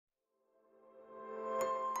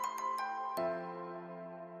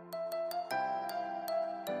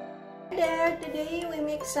There, today we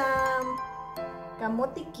make some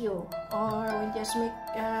kamote or we just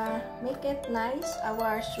make it nice,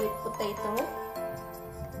 our sweet potato.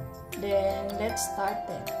 Then let's start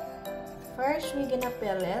it. First, we're gonna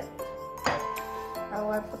pellet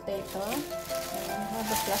our potato. And I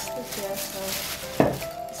have a plastic here, so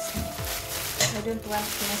I don't want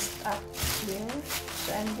to mess up here.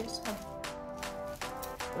 So I'm just a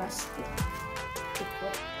plastic to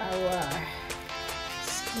put our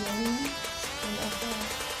skin of the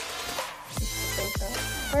potato.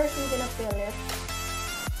 First, we're gonna peel it.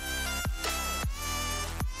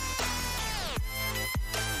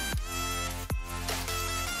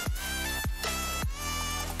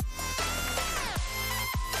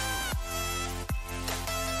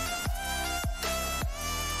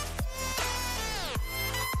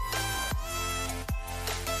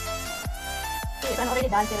 Okay, I'm already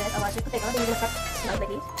done peeling our sweet potato. Then we're gonna cut slice like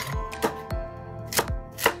this.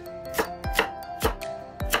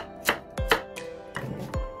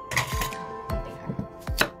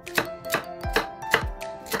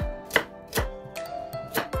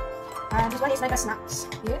 This one is like a snacks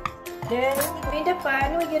here. Then in the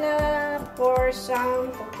pan, we're gonna pour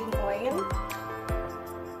some cooking oil.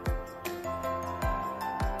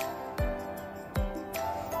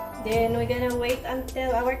 Then we're gonna wait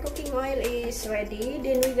until our cooking oil is ready.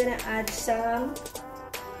 Then we're gonna add some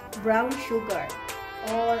brown sugar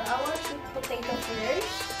or our sweet potato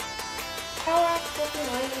first. Our cooking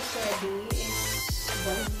oil is ready. It's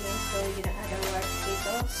boiling, so we're gonna add our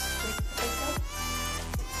potatoes, sweet potato.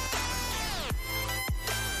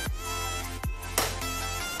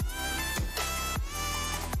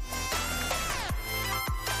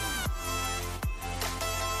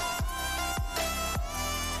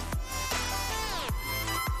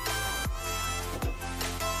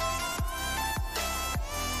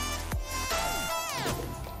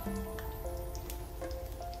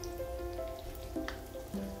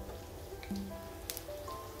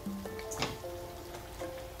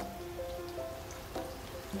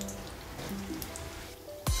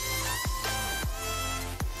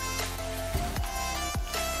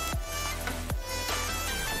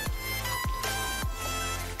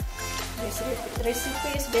 This recipe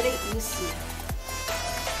is very easy.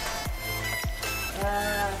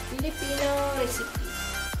 Filipino recipe.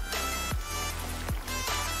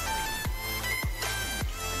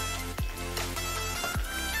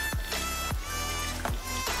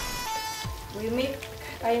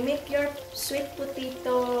 I make your sweet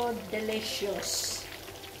potato delicious.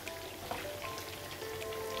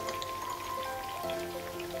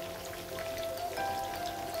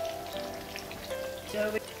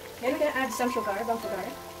 So then we're gonna add some sugar, brown sugar.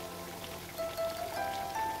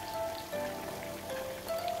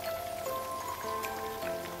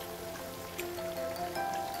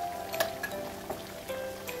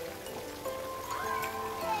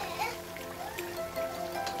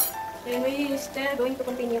 Then we still going to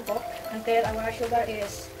continue cook until our sugar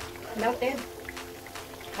is melted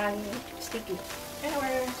and sticky. And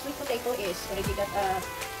our sweet potato is already got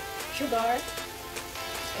sugar,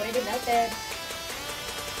 it's already melted.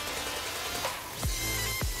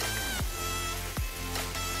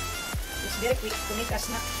 It's very quick to make a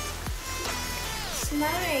snack. It's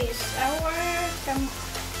nice. Our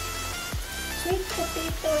sweet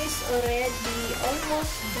potato is already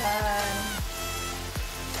almost done.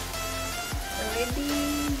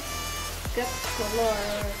 Already got color.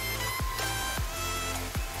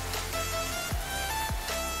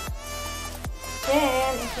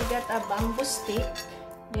 Then if we got a bamboo stick,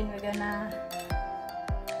 then we're gonna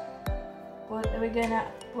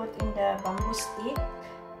put in the bamboo stick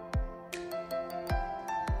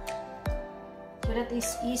so that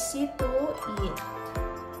it's easy to eat.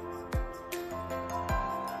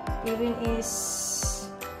 Even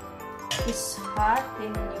it's hot,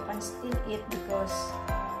 then you can still eat because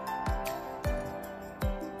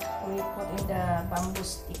we put in the bamboo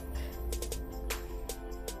stick.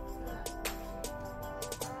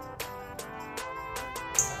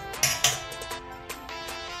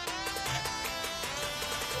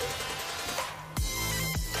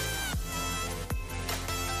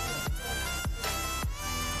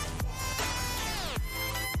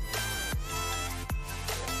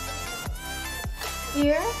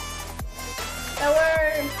 Here,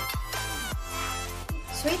 our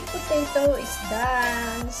sweet potato is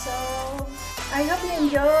done. So I hope you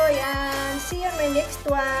enjoy and see you in my next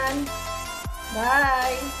one.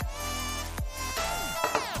 Bye.